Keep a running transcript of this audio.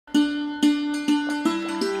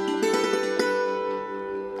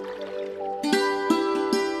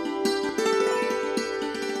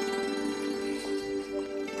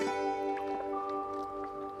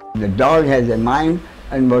The dog has a mind,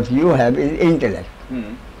 and what you have is intellect.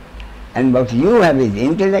 Hmm. And what you have is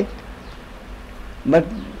intellect, but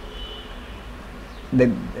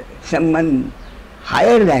someone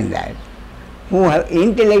higher than that, who have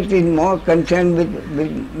intellect is more concerned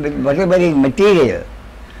with whatever is material.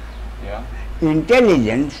 Yeah.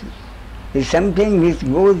 Intelligence is something which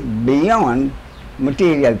goes beyond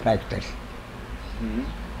material factors. Hmm.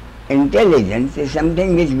 Intelligence is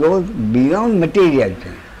something which goes beyond material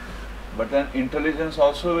things. But then intelligence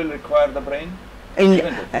also will require the brain?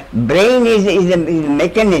 Brain is a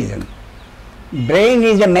mechanism. Brain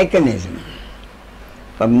is a mechanism.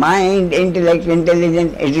 For mind, intellect,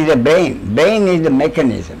 intelligence, it is a brain. Brain is the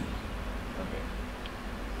mechanism.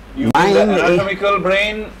 Okay. You mean Mind the anatomical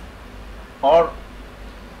brain or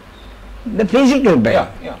the physical brain.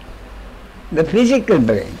 yeah. The physical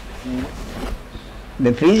brain. Hmm.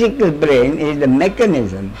 The physical brain is the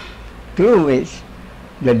mechanism through which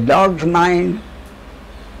the dog's mind,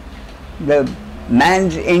 the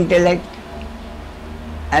man's intellect,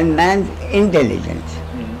 and man's intelligence,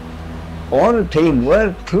 all three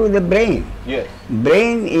work through the brain. Yes.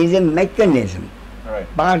 Brain is a mechanism, Right.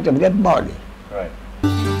 part of the body.